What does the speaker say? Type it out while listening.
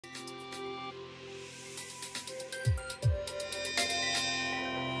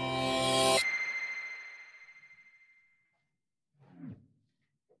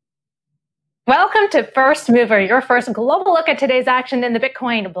Welcome to First Mover, your first global look at today's action in the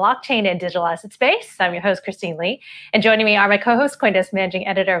Bitcoin, blockchain, and digital asset space. I'm your host, Christine Lee, and joining me are my co-host, CoinDesk Managing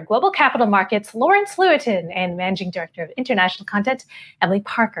Editor of Global Capital Markets, Lawrence Lewitinn, and Managing Director of International Content, Emily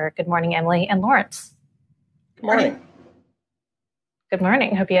Parker. Good morning, Emily and Lawrence. Good morning. Good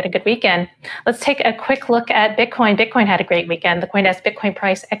morning. Hope you had a good weekend. Let's take a quick look at Bitcoin. Bitcoin had a great weekend. The CoinDesk Bitcoin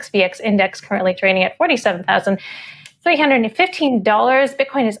price XBX index currently trading at $47,315.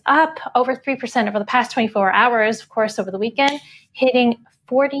 Bitcoin is up over 3% over the past 24 hours, of course, over the weekend, hitting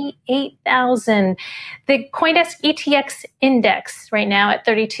 48,000. The CoinDesk ETX index right now at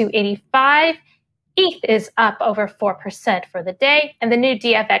 3285. ETH is up over 4% for the day, and the new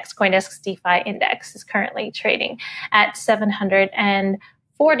DFX CoinDesk DeFi index is currently trading at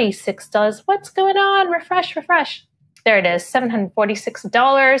 $746. What's going on? Refresh. There it is,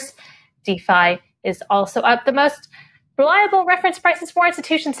 $746. DeFi is also up. The most reliable reference prices for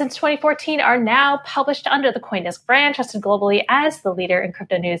institutions since 2014 are now published under the CoinDesk brand, trusted globally as the leader in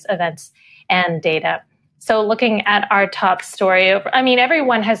crypto news, events, and data. So looking at our top story,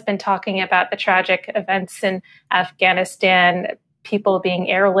 everyone has been talking about the tragic events in Afghanistan, people being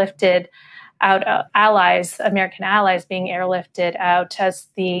airlifted out, American allies being airlifted out as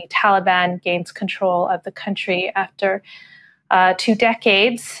the Taliban gains control of the country after 2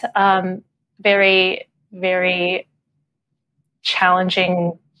 decades. Very, very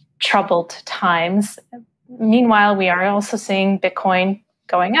challenging, troubled times. Meanwhile, we are also seeing Bitcoin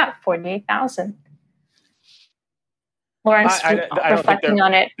going up, 48,000. Lawrence, I don't reflecting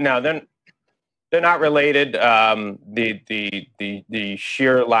on it. No, they're not related. The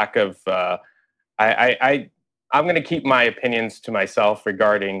sheer lack of I'm going to keep my opinions to myself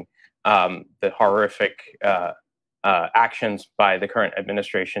regarding the horrific actions by the current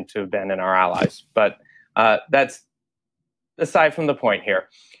administration to abandon our allies. But that's aside from the point here.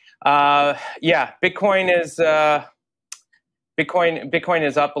 Bitcoin is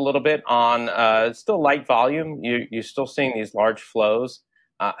up a little bit on still light volume. You're still seeing these large flows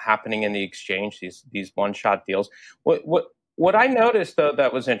happening in the exchange, these one-shot deals. What I noticed, though,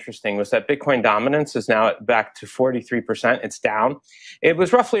 that was interesting was that Bitcoin dominance is now back to 43%. It's down. It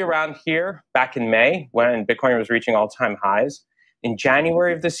was roughly around here back in May when Bitcoin was reaching all-time highs. In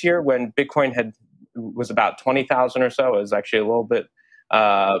January of this year, when Bitcoin was about 20,000 or so, it was actually a little bit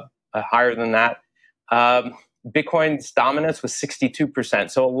higher than that. Bitcoin's dominance was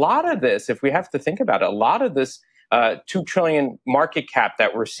 62%. So a lot of this, if we have to think about it, a lot of this 2 trillion market cap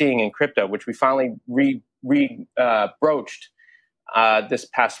that we're seeing in crypto, which we finally broached this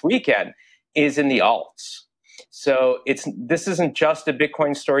past weekend, is in the alts. So this isn't just a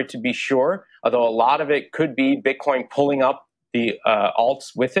Bitcoin story, to be sure, although a lot of it could be Bitcoin pulling up the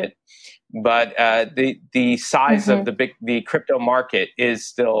alts with it. But the size of the crypto market is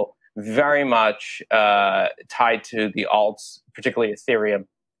still very much tied to the alts, particularly Ethereum,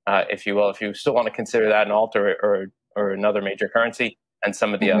 if you will, if you still want to consider that an alt or another major currency, and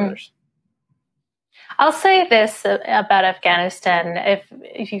some of the others. I'll say this about Afghanistan.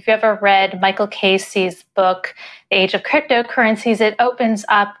 If you've ever read Michael Casey's book, The Age of Cryptocurrencies, it opens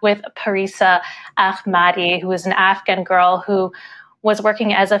up with Parisa Ahmadi, who is an Afghan girl who was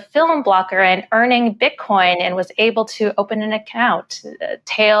working as a film blocker and earning Bitcoin and was able to open an account,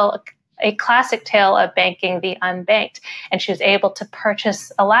 a classic tale of banking the unbanked. And she was able to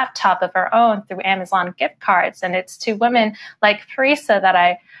purchase a laptop of her own through Amazon gift cards. And it's to women like Parisa that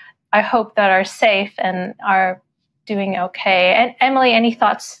I hope that are safe and are doing okay. And Emily, any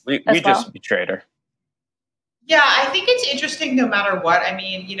thoughts? We just betrayed her. Yeah, I think it's interesting no matter what.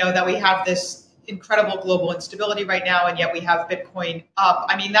 That we have this incredible global instability right now, and yet we have Bitcoin up.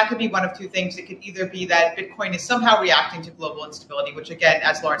 That could be one of two things. It could either be that Bitcoin is somehow reacting to global instability, which again,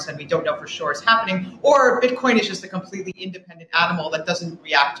 as Lawrence said, we don't know for sure is happening, or Bitcoin is just a completely independent animal that doesn't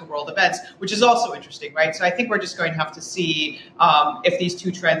react to world events, which is also interesting, right? So I think we're just going to have to see if these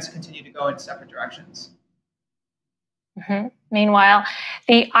two trends continue to go in separate directions. Meanwhile,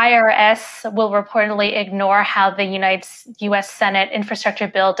 the IRS will reportedly ignore how the U.S. Senate infrastructure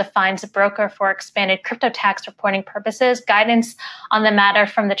bill defines a broker for expanded crypto tax reporting purposes. Guidance on the matter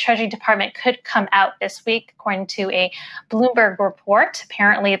from the Treasury Department could come out this week, according to a Bloomberg report.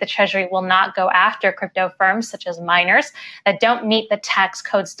 Apparently, the Treasury will not go after crypto firms such as miners that don't meet the tax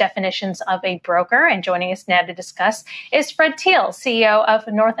code's definitions of a broker. And joining us now to discuss is Fred Thiel, CEO of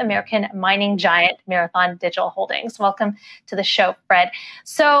North American mining giant Marathon Digital Holdings. Welcome to the show, Fred.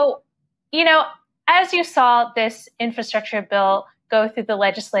 So, as you saw this infrastructure bill go through the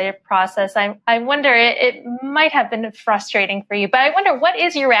legislative process, I wonder, it might have been frustrating for you, but I wonder, what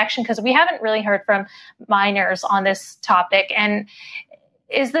is your reaction? Because we haven't really heard from miners on this topic. And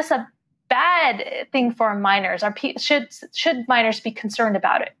is this a bad thing for miners? Should miners be concerned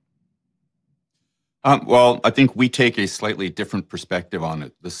about it? Well, I think we take a slightly different perspective on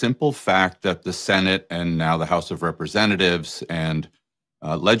it. The simple fact that the Senate and now the House of Representatives and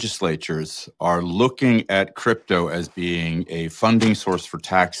legislatures are looking at crypto as being a funding source for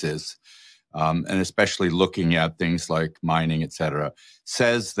taxes, and especially looking at things like mining, et cetera,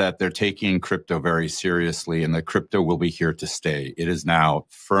 says that they're taking crypto very seriously and that crypto will be here to stay. It is now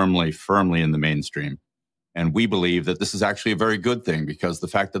firmly in the mainstream. And we believe that this is actually a very good thing, because the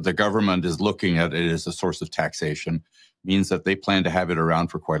fact that the government is looking at it as a source of taxation means that they plan to have it around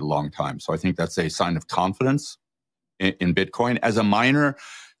for quite a long time. So I think that's a sign of confidence in Bitcoin. As a miner,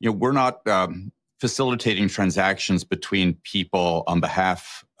 we're not facilitating transactions between people on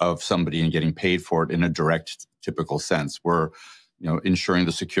behalf of somebody and getting paid for it in a direct, typical sense. We're ensuring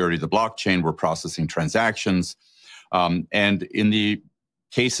the security of the blockchain. We're processing transactions. And in the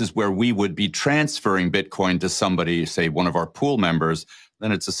cases where we would be transferring Bitcoin to somebody, say one of our pool members, then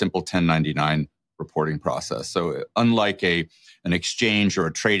it's a simple 1099 reporting process. So unlike an exchange or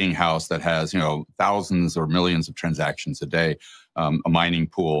a trading house that has thousands or millions of transactions a day, a mining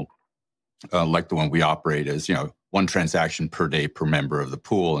pool like the one we operate is one transaction per day per member of the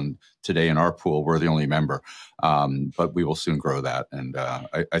pool. And today in our pool, we're the only member, but we will soon grow that. And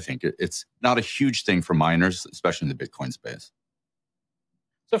I think it's not a huge thing for miners, especially in the Bitcoin space.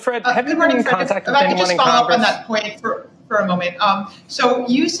 So, Fred, have you been in contact with anyone in Congress? If I could just follow up on that point for a moment. So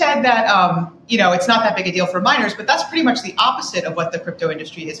you said that, it's not that big a deal for miners, but that's pretty much the opposite of what the crypto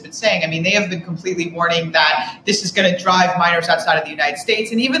industry has been saying. I mean, they have been completely warning that this is going to drive miners outside of the United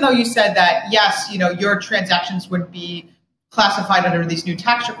States. And even though you said that, yes, your transactions would be classified under these new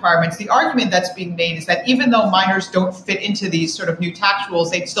tax requirements, the argument that's being made is that even though miners don't fit into these sort of new tax rules,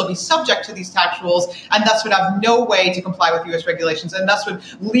 they'd still be subject to these tax rules and thus would have no way to comply with U.S. regulations and thus would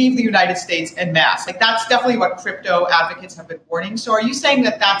leave the United States en masse. Like, that's definitely what crypto advocates have been warning. So are you saying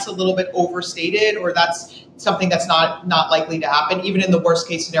that that's a little bit overstated, or that's something that's not likely to happen, even in the worst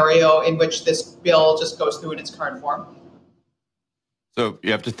case scenario in which this bill just goes through in its current form? So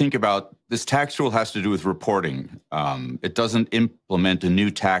you have to think about this tax rule has to do with reporting. It doesn't implement a new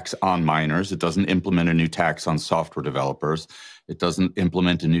tax on miners. It doesn't implement a new tax on software developers. It doesn't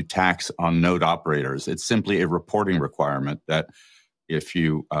implement a new tax on node operators. It's simply a reporting requirement that if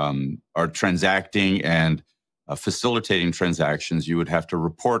you are transacting and facilitating transactions, you would have to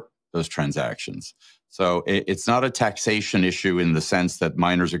report those transactions. So it's not a taxation issue in the sense that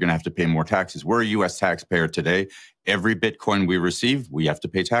miners are going to have to pay more taxes. We're a U.S. taxpayer today. Every Bitcoin we receive, we have to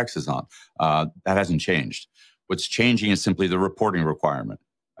pay taxes on. That hasn't changed. What's changing is simply the reporting requirement.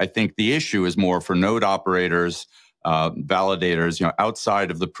 I think the issue is more for node operators, validators,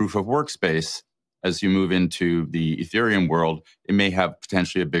 outside of the proof of work space. As you move into the Ethereum world, it may have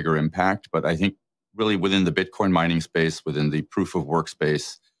potentially a bigger impact. But I think really within the Bitcoin mining space, within the proof of work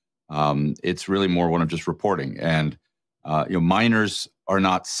space, it's really more one of just reporting. And miners are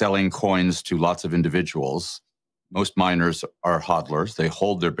not selling coins to lots of individuals. Most miners are hodlers. They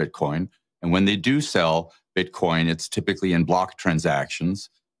hold their Bitcoin. And when they do sell Bitcoin, it's typically in block transactions.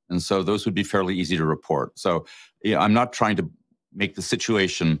 And so those would be fairly easy to report. So I'm not trying to make the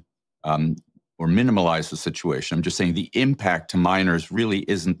situation or minimize the situation. I'm just saying the impact to miners really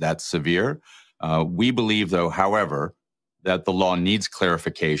isn't that severe. We believe, though, however, that the law needs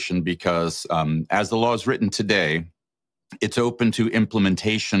clarification because as the law is written today, it's open to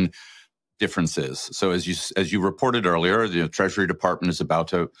implementation differences. So as you reported earlier, the Treasury Department is about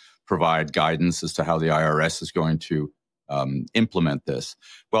to provide guidance as to how the IRS is going to implement this.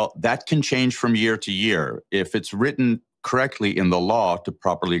 Well, that can change from year to year. If it's written correctly in the law to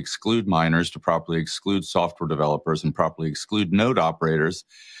properly exclude miners, to properly exclude software developers, and properly exclude node operators,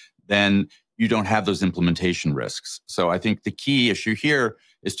 then you don't have those implementation risks. So I think the key issue here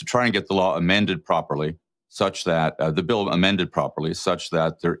is to try and get the law amended properly, such that the bill amended properly, such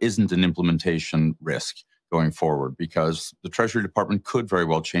that there isn't an implementation risk going forward, because the Treasury Department could very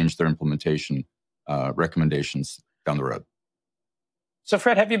well change their implementation recommendations down the road. So,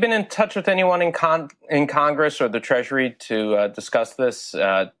 Fred, have you been in touch with anyone in Congress or the Treasury to discuss this,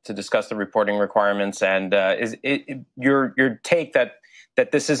 to discuss the reporting requirements? And is it your take that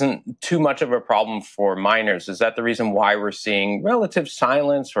this isn't too much of a problem for miners? Is that the reason why we're seeing relative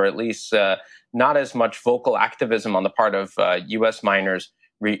silence, or at least not as much vocal activism on the part of U.S. miners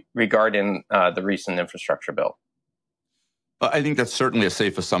regarding the recent infrastructure bill? I think that's certainly a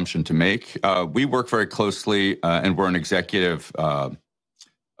safe assumption to make. We work very closely, and we're an executive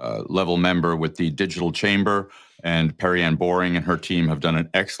level member with the Digital Chamber, and Perry-Ann Boring and her team have done an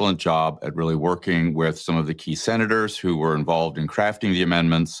excellent job at really working with some of the key senators who were involved in crafting the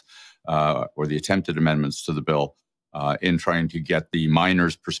amendments, or the attempted amendments to the bill in trying to get the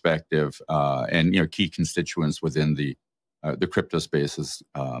miners' perspective and key constituents within the crypto space's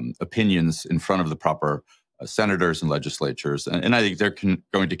opinions in front of the proper senators and legislatures. And I think they're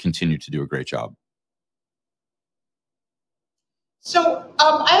going to continue to do a great job. So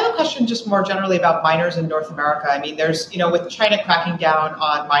I have a question just more generally about miners in North America. I mean, there's, with China cracking down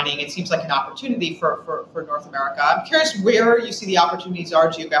on mining, it seems like an opportunity for North America. I'm curious where you see the opportunities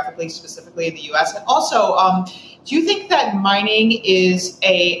are geographically, specifically in the US. And also, do you think that mining is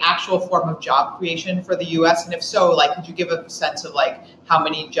a actual form of job creation for the US? And if so, could you give a sense of how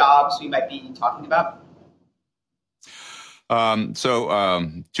many jobs we might be talking about?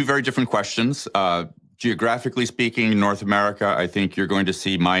 Two very different questions. Geographically speaking, in North America, I think you're going to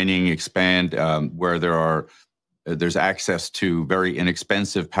see mining expand where there's access to very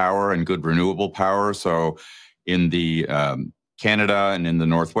inexpensive power and good renewable power. So in the Canada and in the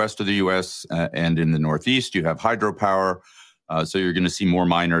northwest of the U.S. And in the northeast, you have hydropower. So you're going to see more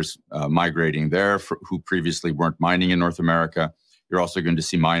miners migrating there who previously weren't mining in North America. You're also going to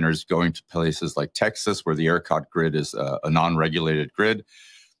see miners going to places like Texas, where the ERCOT grid is a non-regulated grid.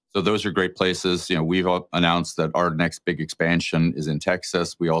 So those are great places. We've announced that our next big expansion is in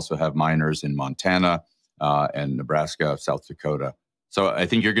Texas. We also have miners in Montana and Nebraska, South Dakota. So I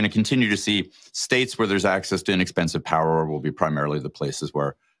think you're going to continue to see states where there's access to inexpensive power will be primarily the places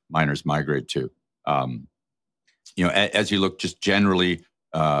where miners migrate to. As you look just generally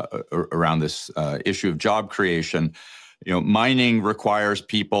around this issue of job creation, mining requires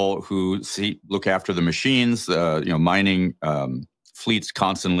people who look after the machines. Mining fleets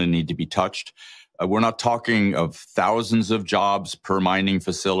constantly need to be touched. We're not talking of thousands of jobs per mining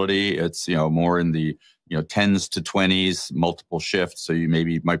facility. It's more in the tens to 20s, multiple shifts. So you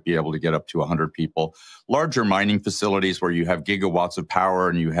might be able to get up to 100 people. Larger mining facilities where you have gigawatts of power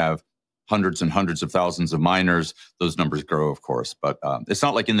and you have hundreds and hundreds of thousands of miners, those numbers grow, of course. But it's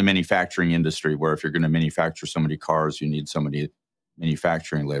not like in the manufacturing industry where if you're going to manufacture so many cars, you need so many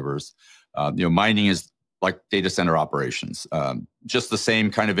manufacturing laborers. Mining is like data center operations, just the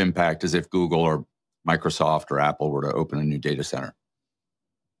same kind of impact as if Google or Microsoft or Apple were to open a new data center.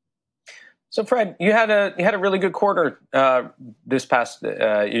 So, Fred, you had a really good quarter this past.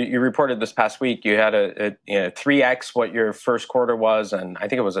 You reported this past week. You had a 3x what your first quarter was, and I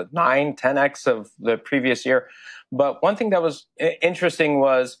think it was a 10x of the previous year. But one thing that was interesting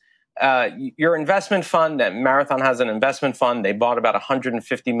was your investment fund. That Marathon has an investment fund. They bought about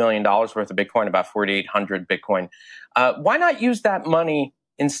 $150 million worth of Bitcoin, about 4,800 Bitcoin. Why not use that money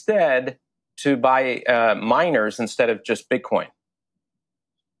instead to buy miners instead of just Bitcoin?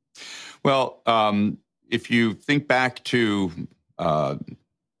 Well, if you think back to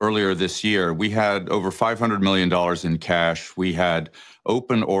earlier this year, we had over $500 million in cash. We had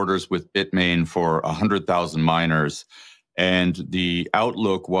open orders with Bitmain for 100,000 miners. And the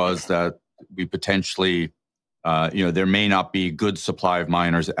outlook was that we potentially, there may not be good supply of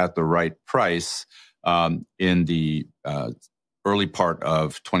miners at the right price in the early part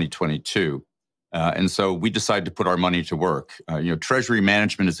of 2022. And so we decided to put our money to work. Treasury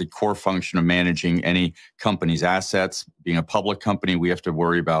management is a core function of managing any company's assets. Being a public company, we have to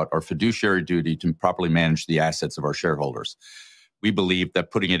worry about our fiduciary duty to properly manage the assets of our shareholders. We believe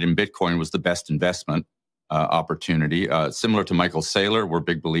that putting it in Bitcoin was the best investment opportunity. Similar to Michael Saylor, we're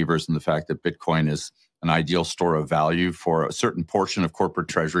big believers in the fact that Bitcoin is an ideal store of value for a certain portion of corporate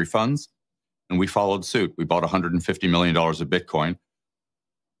treasury funds. And we followed suit. We bought $150 million of Bitcoin,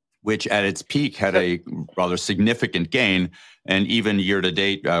 which at its peak had a rather significant gain. And even year to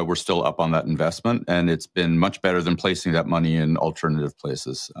date, we're still up on that investment. And it's been much better than placing that money in alternative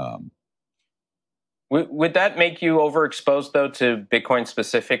places. Would that make you overexposed, though, to Bitcoin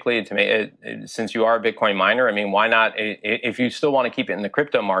specifically? Since you are a Bitcoin miner, I mean, why not? If you still want to keep it in the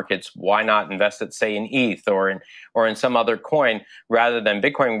crypto markets, why not invest it, say, in ETH or in some other coin rather than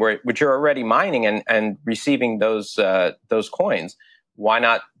Bitcoin, which you're already mining and receiving those coins? Why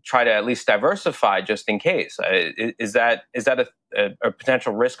not try to at least diversify just in case? Is that a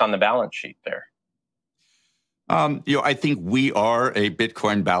potential risk on the balance sheet there? I think we are a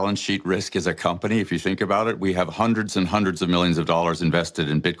Bitcoin balance sheet risk as a company. If you think about it, we have hundreds and hundreds of millions of dollars invested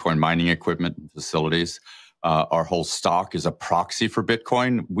in Bitcoin mining equipment and facilities. Our whole stock is a proxy for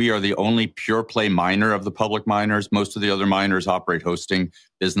Bitcoin. We are the only pure play miner of the public miners. Most of the other miners operate hosting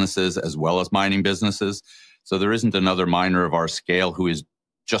businesses as well as mining businesses. So there isn't another miner of our scale who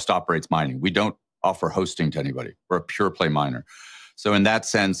just operates mining. We don't offer hosting to anybody. We're a pure play miner. So in that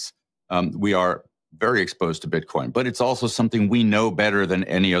sense, we are very exposed to Bitcoin, but it's also something we know better than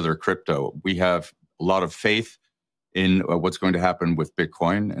any other crypto. We have a lot of faith in what's going to happen with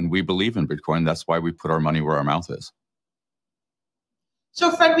Bitcoin, and we believe in Bitcoin. That's why we put our money where our mouth is. So,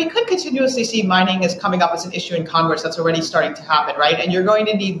 Fred, we could continuously see mining as coming up as an issue in Congress. That's already starting to happen, right? And you're going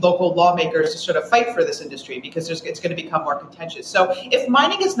to need local lawmakers to sort of fight for this industry because it's going to become more contentious. So if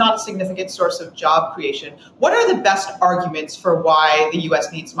mining is not a significant source of job creation, what are the best arguments for why the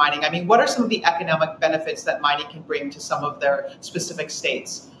U.S. needs mining? I mean, what are some of the economic benefits that mining can bring to some of their specific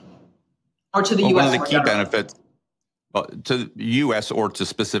states or to the U.S.? One of the key benefits to the U.S. or to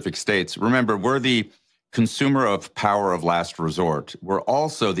specific states, remember, we're the consumer of power of last resort. We're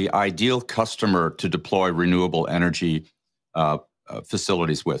also the ideal customer to deploy renewable energy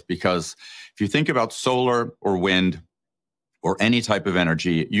facilities with, because if you think about solar or wind or any type of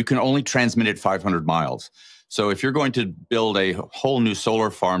energy, you can only transmit it 500 miles. So if you're going to build a whole new solar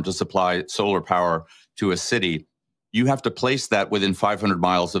farm to supply solar power to a city, you have to place that within 500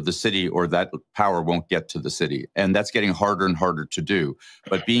 miles of the city or that power won't get to the city. And that's getting harder and harder to do.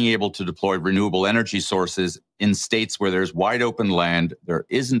 But being able to deploy renewable energy sources in states where there's wide open land, there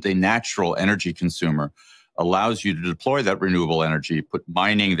isn't a natural energy consumer, allows you to deploy that renewable energy, put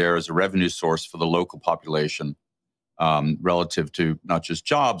mining there as a revenue source for the local population, relative to not just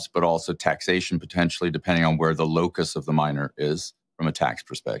jobs, but also taxation potentially, depending on where the locus of the miner is from a tax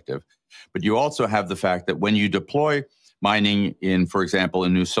perspective. But you also have the fact that when you deploy mining in, for example, a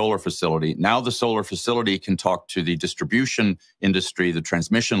new solar facility, now the solar facility can talk to the distribution industry, the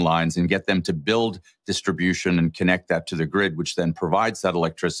transmission lines, and get them to build distribution and connect that to the grid, which then provides that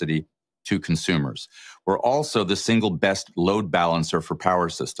electricity to consumers. We're also the single best load balancer for power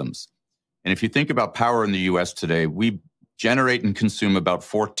systems. And if you think about power in the US today, we generate and consume about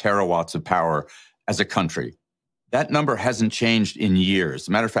 4 terawatts of power as a country. That number hasn't changed in years. As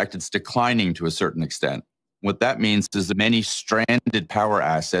a matter of fact, it's declining to a certain extent. What that means is the many stranded power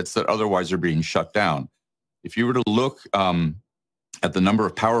assets that otherwise are being shut down. If you were to look at the number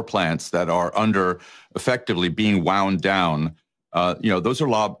of power plants that are under effectively being wound down, those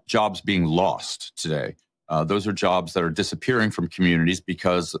are jobs being lost today. Those are jobs that are disappearing from communities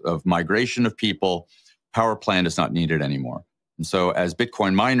because of migration of people. Power plant is not needed anymore. And so as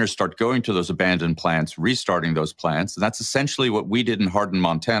Bitcoin miners start going to those abandoned plants, restarting those plants, and that's essentially what we did in Hardin,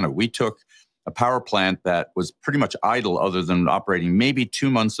 Montana. We took a power plant that was pretty much idle other than operating maybe 2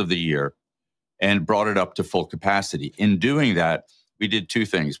 months of the year and brought it up to full capacity. In doing that, we did 2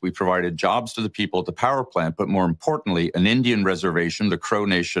 things. We provided jobs to the people at the power plant, but more importantly, an Indian reservation, the Crow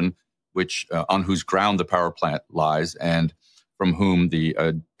Nation, which on whose ground the power plant lies and from whom the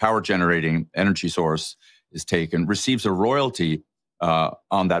power generating energy source is taken, receives a royalty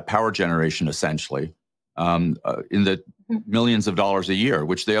on that power generation, essentially, in the millions of dollars a year,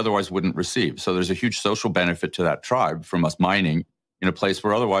 which they otherwise wouldn't receive. So there's a huge social benefit to that tribe from us mining in a place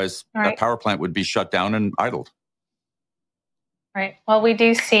where otherwise that power plant would be shut down and idled. Right. Well, we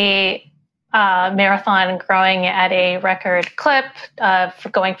do see Marathon growing at a record clip,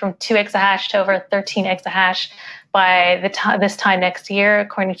 going from 2 exahash to over 13 exahash by this time next year,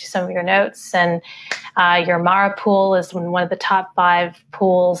 according to some of your notes. And your Mara pool is one of the top 5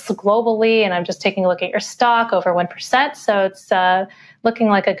 pools globally. And I'm just taking a look at your stock, over 1%. So it's looking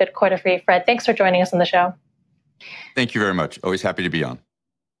like a good quarter for you, Fred. Thanks for joining us on the show. Thank you very much. Always happy to be on.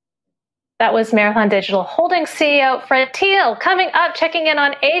 That was Marathon Digital Holdings CEO Fred Thiel. Coming up, checking in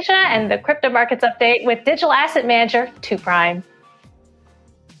on Asia and the crypto markets update with digital asset manager 2Prime.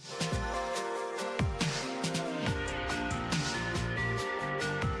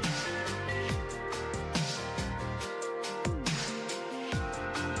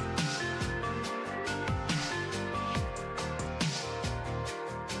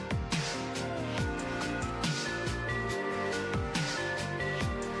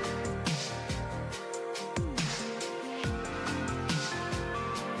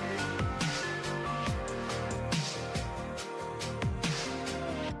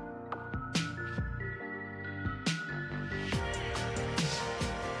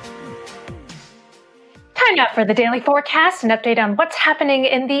 Time now for the daily forecast, an update on what's happening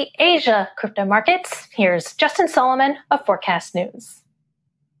in the Asia crypto markets. Here's Justin Solomon of Forecast News.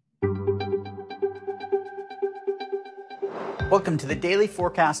 Welcome to the Daily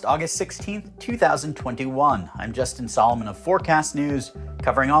Forecast, August 16th, 2021. I'm Justin Solomon of Forecast News,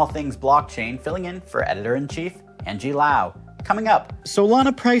 covering all things blockchain, filling in for Editor-in-Chief Angie Lau. Coming up,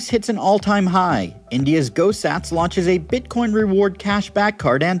 Solana price hits an all-time high. India's GoSats launches a Bitcoin reward cashback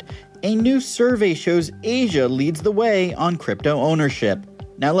card, and a new survey shows Asia leads the way on crypto ownership.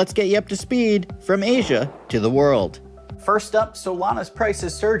 Now let's get you up to speed from Asia to the world. First up, Solana's price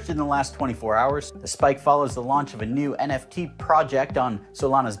has surged in the last 24 hours. The spike follows the launch of a new NFT project on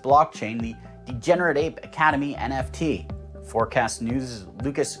Solana's blockchain. The Degenerate Ape Academy NFT. Forecast News'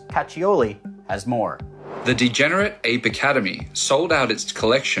 Lucas Caccioli has more. The Degenerate Ape Academy sold out its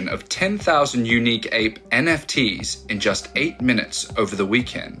collection of 10,000 unique ape NFTs in just 8 minutes over the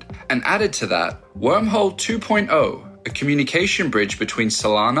weekend. And added to that, Wormhole 2.0, a communication bridge between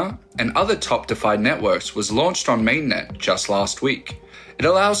Solana and other top DeFi networks, was launched on mainnet just last week. It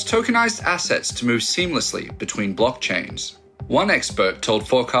allows tokenized assets to move seamlessly between blockchains. One expert told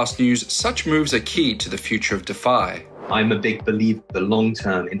Forecast News such moves are key to the future of DeFi. I'm a big believer in the long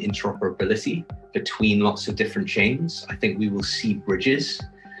term in interoperability between lots of different chains. I think we will see bridges.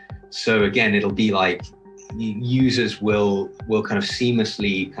 So again, it'll be like users will kind of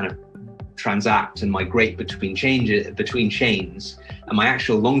seamlessly kind of transact and migrate between chains. And my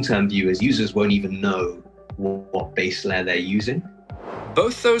actual long-term view is users won't even know what base layer they're using.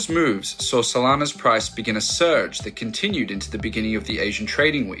 Both those moves saw Solana's price begin a surge that continued into the beginning of the Asian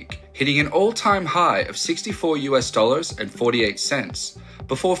trading week, hitting an all-time high of $64.48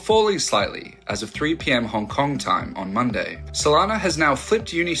 before falling slightly as of 3 p.m. Hong Kong time on Monday. Solana has now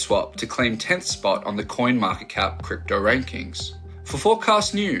flipped Uniswap to claim 10th spot on the CoinMarketCap crypto rankings. For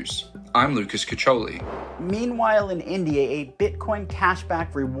Forecast News, I'm Lucas Caccioli. Meanwhile, in India, a Bitcoin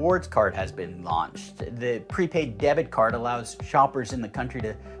cashback rewards card has been launched. The prepaid debit card allows shoppers in the country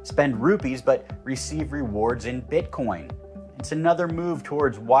to spend rupees but receive rewards in Bitcoin. It's another move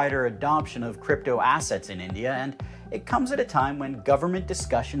towards wider adoption of crypto assets in India, and it comes at a time when government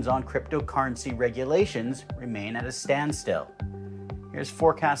discussions on cryptocurrency regulations remain at a standstill. Here's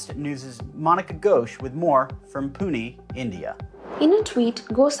Forecast News' Monica Ghosh with more from Pune, India. In a tweet,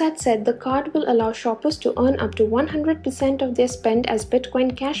 GoSat said the card will allow shoppers to earn up to 100% of their spend as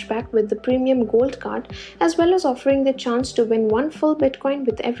Bitcoin cashback with the premium gold card, as well as offering the chance to win 1 full Bitcoin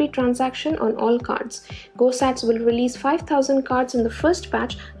with every transaction on all cards. GoSats will release 5,000 cards in the first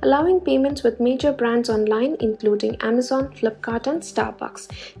batch, allowing payments with major brands online, including Amazon, Flipkart, and Starbucks.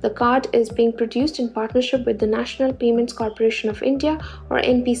 The card is being produced in partnership with the National Payments Corporation of India, or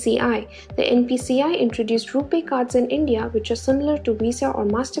NPCI. The NPCI introduced RuPay cards in India, which are similar to Visa or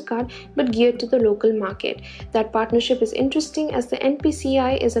MasterCard but geared to the local market. That partnership is interesting as the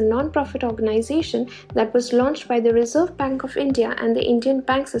NPCI is a non-profit organization that was launched by the Reserve Bank of India and the Indian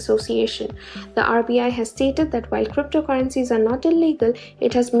Banks Association. The RBI has stated that while cryptocurrencies are not illegal,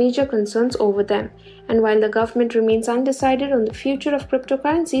 it has major concerns over them. And while the government remains undecided on the future of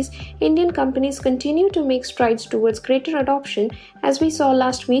cryptocurrencies, Indian companies continue to make strides towards greater adoption, as we saw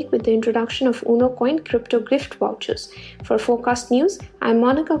last week with the introduction of Uno Coin crypto gift vouchers. For Forecast News, I'm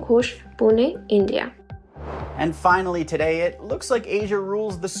Monica Ghosh, Pune, India. And finally today, it looks like Asia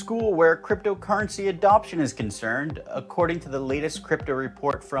rules the school where cryptocurrency adoption is concerned. According to the latest crypto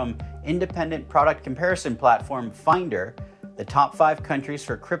report from independent product comparison platform Finder, the top 5 countries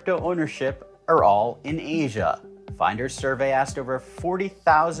for crypto ownership are all in Asia. Finder's survey asked over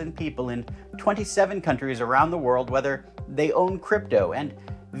 40,000 people in 27 countries around the world whether they own crypto, and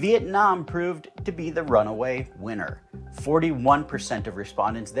Vietnam proved to be the runaway winner. 41% of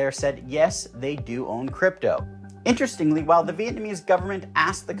respondents there said yes, they do own crypto. Interestingly, while the Vietnamese government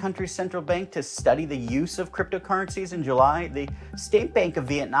asked the country's central bank to study the use of cryptocurrencies in July, the State Bank of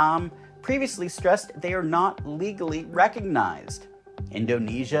Vietnam previously stressed they are not legally recognized.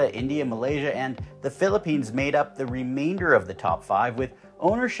 Indonesia, India, Malaysia, and the Philippines made up the remainder of the top 5, with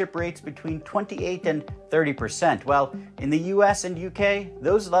ownership rates between 28 and 30%, while in the US and UK,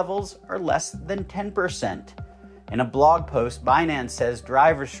 those levels are less than 10%. In a blog post, Binance says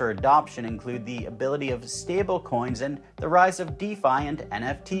drivers for adoption include the ability of stablecoins and the rise of DeFi and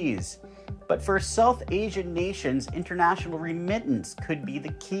NFTs. But for South Asian nations, international remittance could be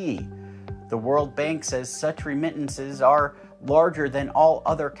the key. The World Bank says such remittances are larger than all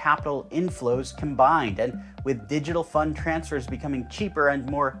other capital inflows combined, and with digital fund transfers becoming cheaper and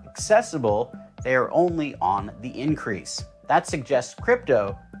more accessible, they are only on the increase. That suggests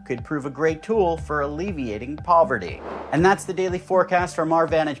crypto could prove a great tool for alleviating poverty. And that's the daily forecast from our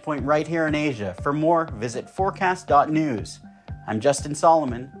vantage point right here in Asia. For more, visit forecast.news. I'm Justin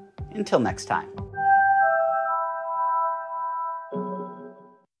Solomon. Until next time.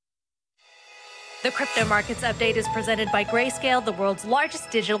 The Crypto Markets Update is presented by Grayscale, the world's largest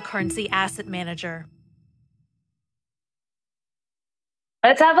digital currency asset manager.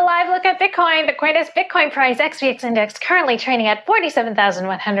 Let's have a live look at Bitcoin. The CoinDesk Bitcoin price XBX index currently trading at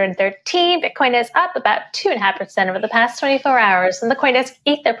 47,113. Bitcoin is up about 2.5% over the past 24 hours. And the CoinDesk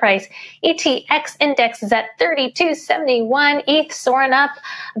Ether price ETX index is at 3271. ETH soaring up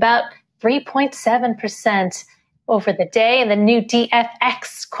about 3.7%. over the day. And the new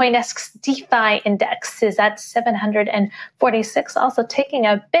DFX, CoinDesk's DeFi index, is at 746. Also taking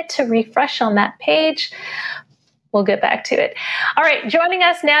a bit to refresh on that page. We'll get back to it. All right, joining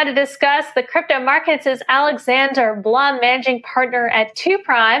us now to discuss the crypto markets is Alexander Blum, managing partner at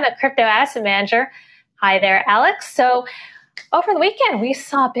 2Prime, a crypto asset manager. Hi there, Alex. So over the weekend, we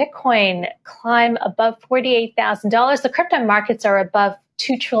saw Bitcoin climb above $48,000. The crypto markets are above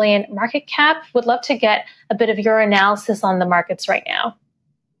 2 trillion market cap. Would love to get a bit of your analysis on the markets right now.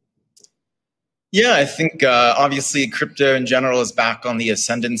 Yeah, I think obviously crypto in general is back on the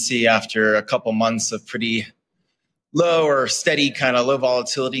ascendancy after a couple months of pretty low or steady kind of low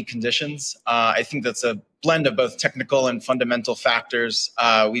volatility conditions. I think that's a blend of both technical and fundamental factors.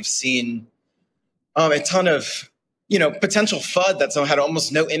 We've seen a ton of potential FUD that's had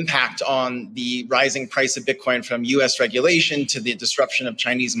almost no impact on the rising price of Bitcoin, from US regulation to the disruption of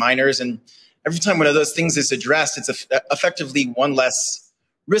Chinese miners. And every time one of those things is addressed, it's effectively one less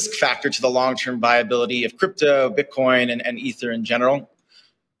risk factor to the long-term viability of crypto, Bitcoin, and Ether in general.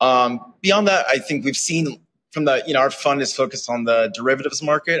 Beyond that, I think we've seen from the, our fund is focused on the derivatives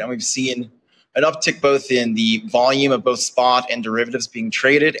market, and we've seen an uptick both in the volume of both spot and derivatives being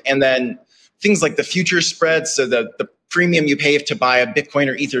traded, and then things like the future spread. So the premium you pay to buy a Bitcoin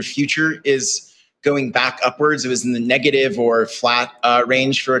or Ether future is going back upwards. It was in the negative or flat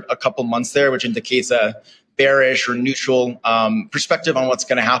range for a couple months there, which indicates a bearish or neutral perspective on what's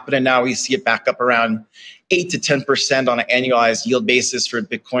going to happen. And now we see it back up around 8 to 10% on an annualized yield basis for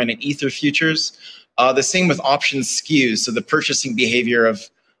Bitcoin and Ether futures. The same with options skews. So the purchasing behavior of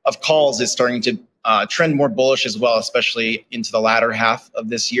calls is starting to trend more bullish as well, especially into the latter half of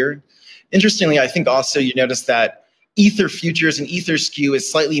this year. Interestingly, I think also you notice that Ether futures and Ether skew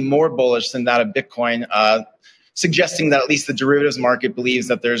is slightly more bullish than that of Bitcoin, suggesting that at least the derivatives market believes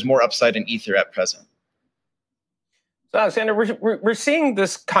that there's more upside in Ether at present. So, Alexander, we're seeing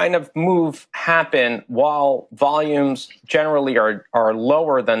this kind of move happen while volumes generally are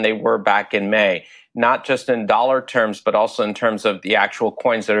lower than they were back in May, not just in dollar terms, but also in terms of the actual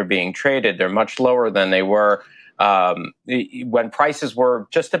coins that are being traded. They're much lower than they were when prices were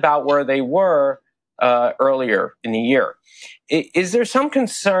just about where they were earlier in the year. Is there some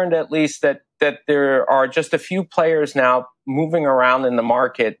concern, at least, that there are just a few players now moving around in the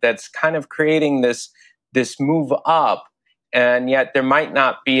market that's kind of creating this move up, and yet there might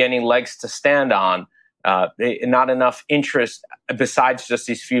not be any legs to stand on, not enough interest besides just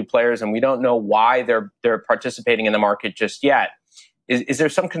these few players, and we don't know why they're participating in the market just yet? Is there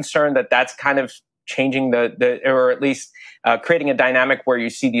some concern that that's kind of changing or at least creating a dynamic where you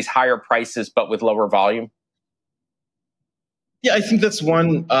see these higher prices but with lower volume? Yeah, I think that's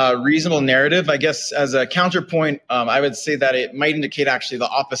one reasonable narrative. I guess as a counterpoint, I would say that it might indicate actually the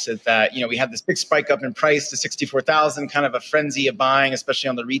opposite, that we had this big spike up in price to 64,000, kind of a frenzy of buying, especially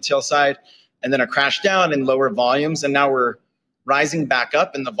on the retail side, and then a crash down in lower volumes. And now we're rising back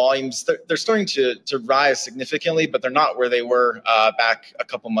up, and the volumes, they're starting to rise significantly, but they're not where they were back a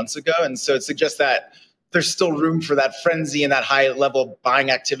couple months ago. And so it suggests that there's still room for that frenzy and that high level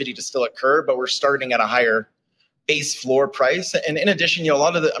buying activity to still occur, but we're starting at a higher base floor price. And in addition, a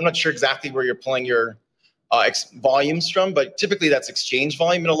lot of I'm not sure exactly where you're pulling your volumes from, but typically that's exchange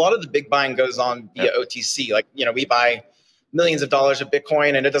volume. And a lot of the big buying goes on via OTC. Like, we buy millions of dollars of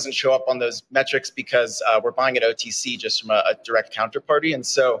Bitcoin and it doesn't show up on those metrics because we're buying at OTC just from a direct counterparty. And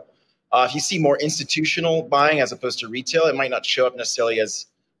so if you see more institutional buying as opposed to retail, it might not show up necessarily as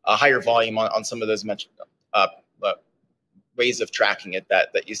a higher volume on some of those ways of tracking it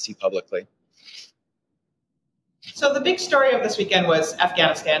that you see publicly. So the big story of this weekend was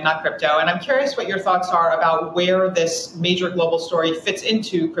Afghanistan, not crypto. And I'm curious what your thoughts are about where this major global story fits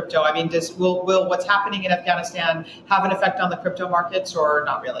into crypto. I mean, will what's happening in Afghanistan have an effect on the crypto markets or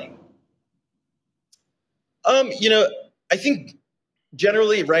not really? I think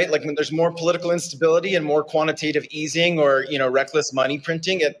generally, right, like when there's more political instability and more quantitative easing or, reckless money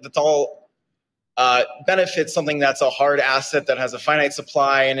printing, that's all benefits something that's a hard asset that has a finite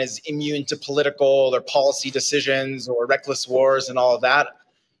supply and is immune to political or policy decisions or reckless wars and all of that.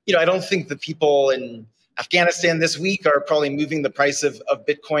 I don't think the people in Afghanistan this week are probably moving the price of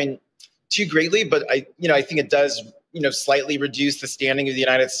Bitcoin too greatly, but I think it does, slightly reduce the standing of the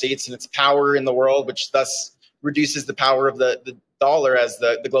United States and its power in the world, which thus reduces the power of the dollar as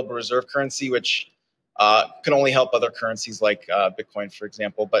the global reserve currency, which can only help other currencies like Bitcoin, for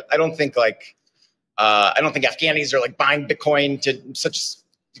example. But I don't think Afghanis are buying Bitcoin to such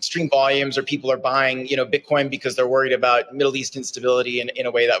extreme volumes, or people are buying, Bitcoin because they're worried about Middle East instability in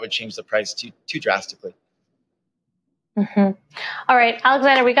a way that would change the price too drastically. All right,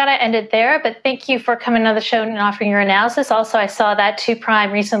 Alexander, we got to end it there, but thank you for coming on the show and offering your analysis. Also, I saw that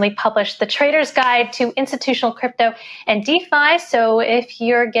 2Prime recently published the Trader's Guide to Institutional Crypto and DeFi. So if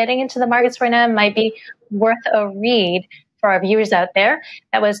you're getting into the markets right now, it might be worth a read for our viewers out there.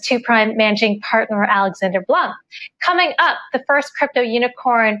 That was 2Prime managing partner Alexander Blum. Coming up, the first crypto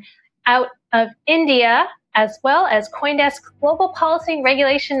unicorn out of India, as well as CoinDesk Global Policy and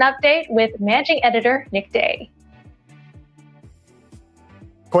Regulation Update with managing editor Nick Day.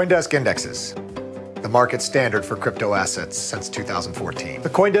 CoinDesk Indexes, the market standard for crypto assets since 2014. The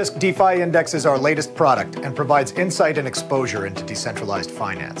CoinDesk DeFi Index is our latest product and provides insight and exposure into decentralized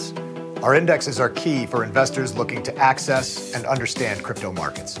finance. Our indexes are key for investors looking to access and understand crypto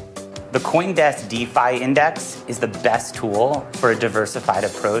markets. The CoinDesk DeFi Index is the best tool for a diversified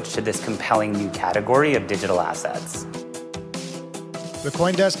approach to this compelling new category of digital assets. The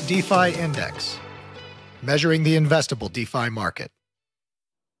CoinDesk DeFi Index, measuring the investable DeFi market.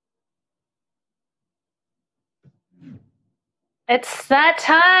 It's that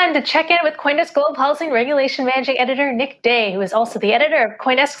time to check in with CoinDesk Global Policy and Regulation Managing Editor Nick Day, who is also the editor of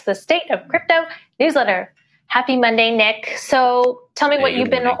CoinDesk's The State of Crypto newsletter. Happy Monday, Nick. So tell me what you've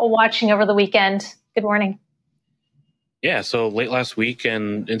been watching over the weekend. Good morning. Yeah, so late last week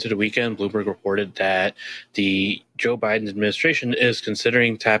and into the weekend, Bloomberg reported that the Joe Biden administration is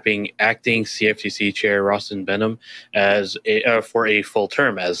considering tapping acting CFTC Chair Rostin Behnam as for a full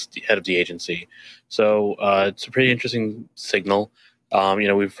term as the head of the agency. So it's a pretty interesting signal.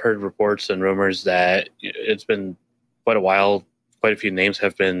 We've heard reports and rumors that it's been quite a while. Quite a few names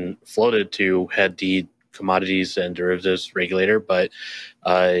have been floated to head the commodities and derivatives regulator. But,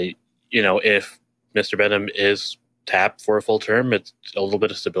 if Mr. Behnam is tapped for a full term, it's a little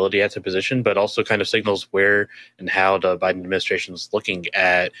bit of stability at the position, but also kind of signals where and how the Biden administration is looking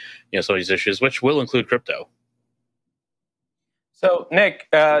at some of these issues, which will include crypto. So, Nick,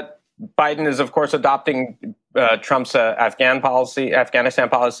 Biden is, of course, adopting Trump's Afghanistan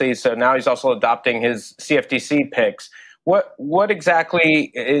policy. So now he's also adopting his CFTC picks. What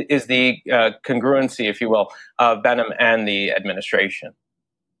exactly is the congruency, if you will, of Behnam and the administration?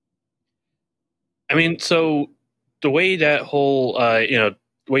 I mean, so the way that whole, the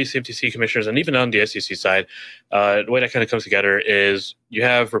way CFTC commissioners, and even on the SEC side, the way that kind of comes together is you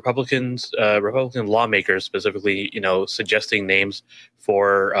have Republican lawmakers specifically, suggesting names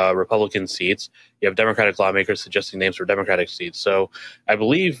for Republican seats. You have Democratic lawmakers suggesting names for Democratic seats. So I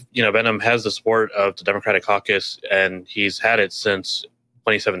believe, Behnam has the support of the Democratic caucus, and he's had it since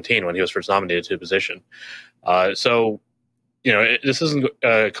 2017 when he was first nominated to the position. This isn't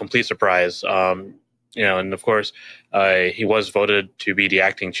a complete surprise. And of course, he was voted to be the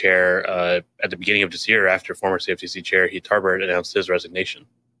acting chair at the beginning of this year after former CFTC chair Heath Tarbert announced his resignation.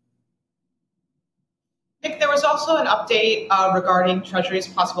 Nick, there was also an update regarding Treasury's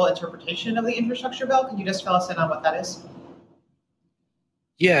possible interpretation of the infrastructure bill. Can you just fill us in on what that is?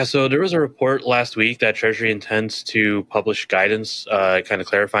 Yeah, so there was a report last week that Treasury intends to publish guidance kind of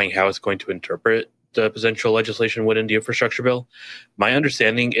clarifying how it's going to interpret the potential legislation within the infrastructure bill. My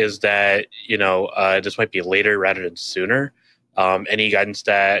understanding is that, this might be later rather than sooner. Any guidance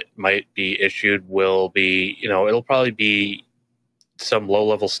that might be issued will be, it'll probably be some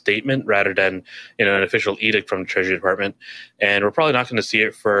low-level statement rather than, an official edict from the Treasury Department. And we're probably not going to see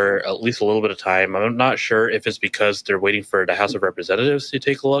it for at least a little bit of time. I'm not sure if it's because they're waiting for the House of Representatives to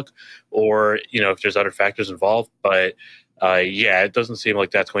take a look or, if there's other factors involved. But, it doesn't seem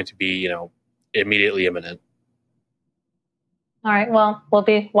like that's going to be, immediately imminent. All right. Well, we'll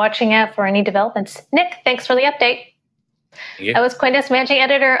be watching out for any developments. Nick, thanks for the update. Yeah. I was CoinDesk Managing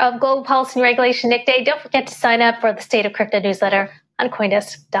Editor of Global Policy and Regulation, Nick Day. Don't forget to sign up for the State of Crypto newsletter on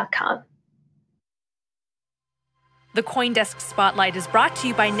CoinDesk.com. The CoinDesk Spotlight is brought to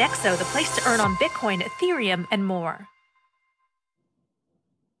you by Nexo, the place to earn on Bitcoin, Ethereum, and more.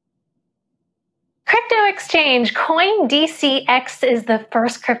 Crypto exchange CoinDCX is the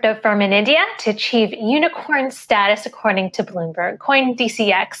first crypto firm in India to achieve unicorn status, according to Bloomberg.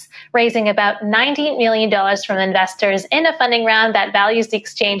 CoinDCX raising about $90 million from investors in a funding round that values the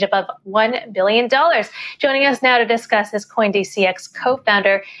exchange above $1 billion. Joining us now to discuss is CoinDCX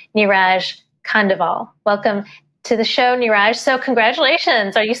co-founder Neeraj Khandelwal. Welcome to the show, Neeraj. So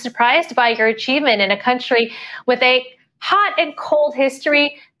congratulations. Are you surprised by your achievement in a country with a hot and cold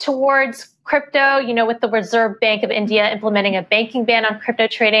history towards crypto, with the Reserve Bank of India implementing a banking ban on crypto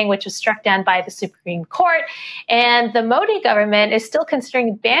trading, which was struck down by the Supreme Court. And the Modi government is still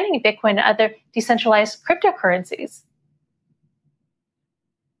considering banning Bitcoin and other decentralized cryptocurrencies.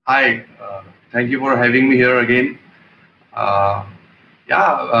 Hi, thank you for having me here again.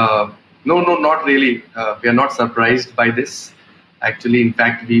 No, not really. We are not surprised by this. Actually, in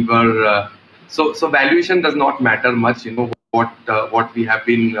fact, we were so valuation does not matter much. What we have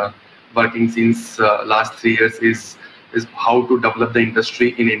been working since last 3 years is how to develop the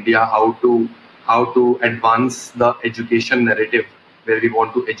industry in India, how to advance the education narrative, where we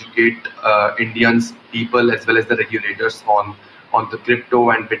want to educate Indians, people as well as the regulators on the crypto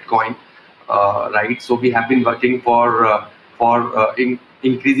and Bitcoin, right? So we have been working for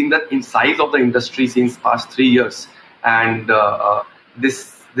increasing the size of the industry since past 3 years, and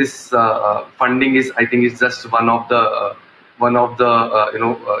this funding is, I think, is just one of the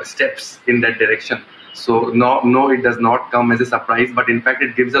steps in that direction. So no, it does not come as a surprise, but in fact,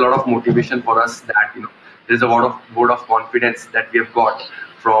 it gives a lot of motivation for us that there's a lot of vote of confidence that we have got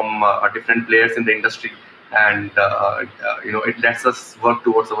from different players in the industry, and it lets us work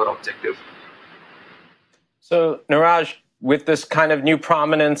towards our objective. So Neeraj, with this kind of new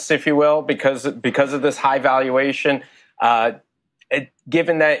prominence, if you will, because of this high valuation,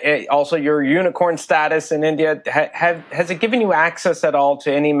 given that also your unicorn status in India, has it given you access at all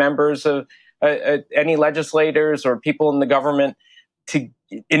to any members of any legislators or people in the government to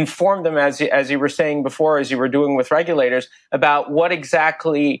inform them, as you were saying before, as you were doing with regulators, about what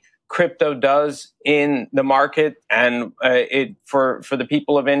exactly crypto does in the market and for the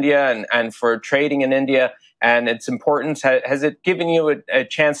people of India and for trading in India and its importance? Has it given you a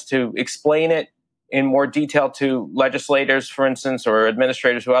chance to explain it in more detail to legislators, for instance, or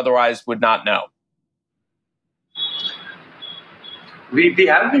administrators who otherwise would not know? We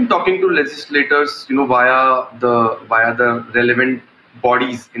have been talking to legislators, via the relevant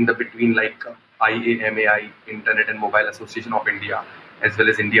bodies in the between, like IAMAI, Internet and Mobile Association of India, as well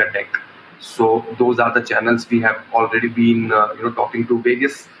as India Tech. So those are the channels we have already been, talking to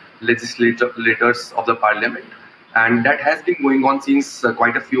various legislators of the parliament, and that has been going on since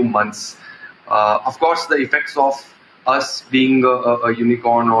quite a few months. Of course, the effects of us being a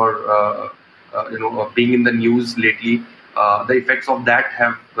unicorn or being in the news lately, the effects of that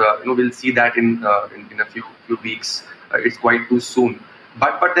have we'll see that in a few weeks. It's quite too soon,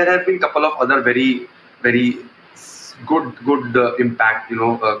 but there have been a couple of other very good impact,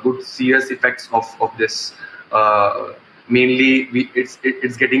 good serious effects of this. Mainly,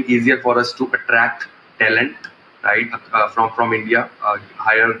 it's getting easier for us to attract talent, right, from India,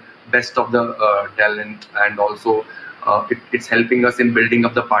 hire best of the talent, and also it's helping us in building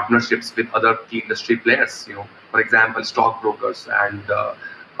up the partnerships with other key industry players, for example, stockbrokers and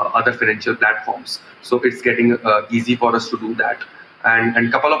other financial platforms. So it's getting easy for us to do that, and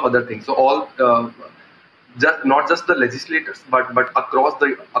a couple of other things. So all not just the legislators, but across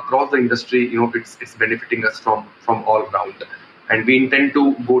the industry, it's benefiting us from all around. And we intend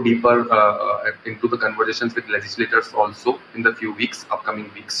to go deeper into the conversations with legislators also in the upcoming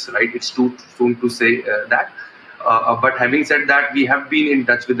weeks, right? It's too soon to say that. But having said that, we have been in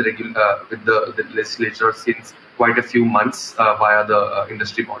touch with the legislators since quite a few months via the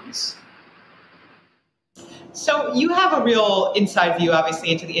industry bodies. So you have a real inside view,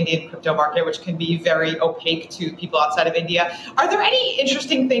 obviously, into the Indian crypto market, which can be very opaque to people outside of India. Are there any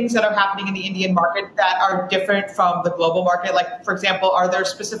interesting things that are happening in the Indian market that are different from the global market? Like, for example, are there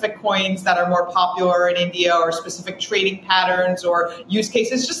specific coins that are more popular in India, or specific trading patterns or use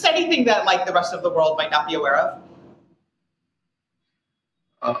cases? Just anything that like the rest of the world might not be aware of?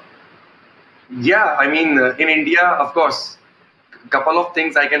 Yeah, I mean, in India, of course, a couple of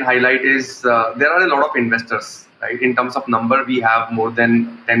things I can highlight is there are a lot of investors, right? In terms of number, we have more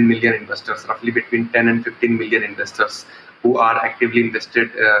than 10 million investors, roughly between 10 and 15 million investors who are actively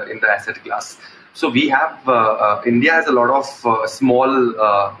invested in the asset class. So we have, India has a lot of small,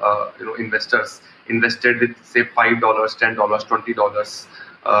 investors invested with, say, $5, $10, $20.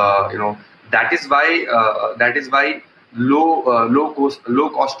 That is why low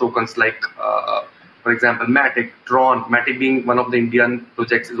cost tokens like, for example, Matic, Tron. Matic being one of the Indian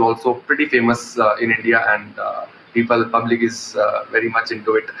projects is also pretty famous in India, and public is very much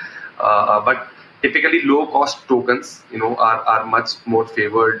into it. But typically, low cost tokens, are much more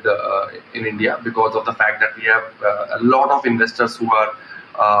favored in India because of the fact that we have a lot of investors who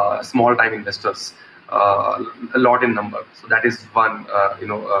are small time investors, a lot in number. So that is one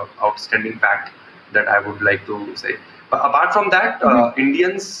outstanding fact that I would like to say. But apart from that,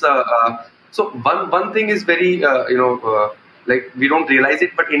 Indians. So one thing is very, like we don't realize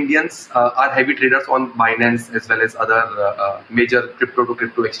it, but Indians are heavy traders on Binance as well as other major crypto to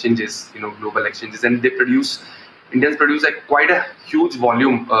crypto exchanges, global exchanges, and Indians produce quite a huge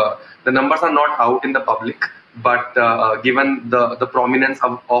volume. The numbers are not out in the public, but given the prominence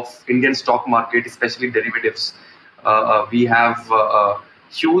of Indian stock market, especially derivatives, we have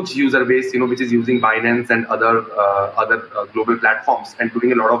huge user base, which is using Binance and other global platforms and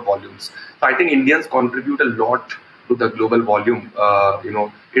doing a lot of volumes. So I think Indians contribute a lot to the global volume.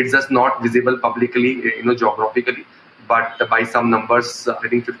 It's just not visible publicly, geographically, but by some numbers, I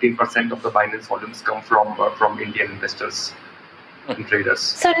think 15% of the Binance volumes come from Indian investors and traders.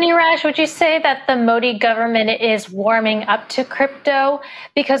 So Neeraj, would you say that the Modi government is warming up to crypto?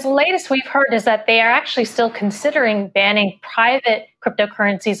 Because the latest we've heard is that they are actually still considering banning private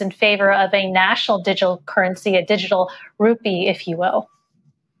cryptocurrencies in favor of a national digital currency, a digital rupee, if you will.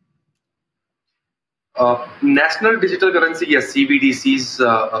 National digital currency, yes, CBDCs.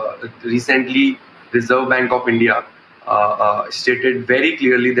 Recently, Reserve Bank of India stated very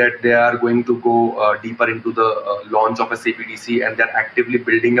clearly that they are going to go deeper into the launch of a CBDC, and they're actively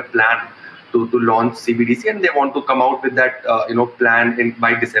building a plan to launch CBDC, and they want to come out with that plan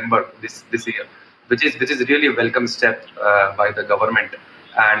by December this year, which is really a welcome step by the government,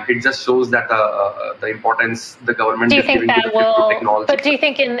 and it just shows that the importance the government is giving to the crypto technology. But do you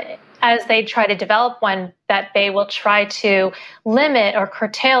think as they try to develop one, that they will try to limit or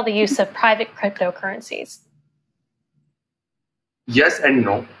curtail the use of private cryptocurrencies? Yes and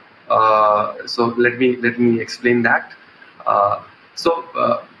no. So let me explain that.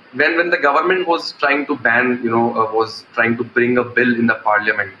 When the government was trying to ban, was trying to bring a bill in the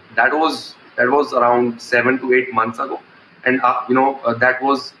parliament, that was around 7 to 8 months ago, and that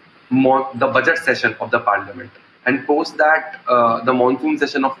was the budget session of the parliament. And post that, the monsoon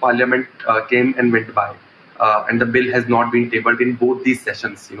session of parliament came and went by, and the bill has not been tabled in both these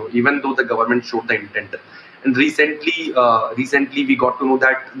sessions. Even though the government showed the intent. And recently we got to know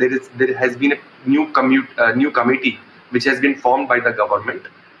that there has been a new committee which has been formed by the government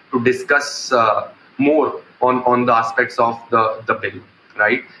to discuss more on the aspects of the bill,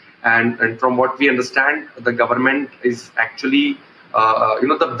 right? And from what we understand, the government is actually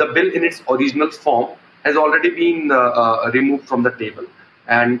the bill in its original form has already been removed from the table,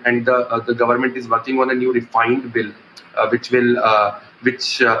 and the government is working on a new refined bill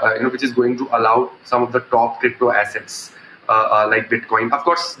which is going to allow some of the top crypto assets like Bitcoin. Of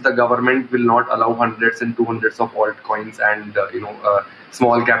course, the government will not allow hundreds and 200s of altcoins and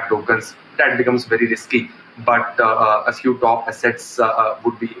small cap tokens. That becomes very risky. But a few top assets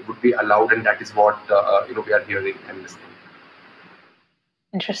would be allowed, and that is what we are hearing and listening.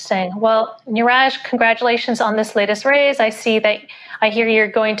 Interesting. Well, Neeraj, congratulations on this latest raise. I hear you're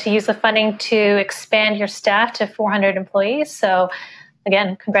going to use the funding to expand your staff to 400 employees. So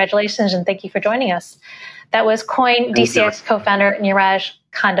again, congratulations and thank you for joining us. That was CoinDCX co-founder Neeraj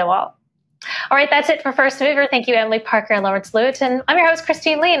Khandelwal. All right, that's it for First Mover. Thank you, Emily Parker and Lawrence Lewitinn. I'm your host,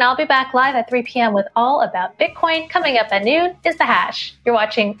 Christine Lee, and I'll be back live at 3 p.m. with all about Bitcoin. Coming up at noon is The Hash. You're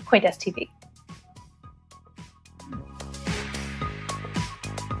watching CoinDesk TV.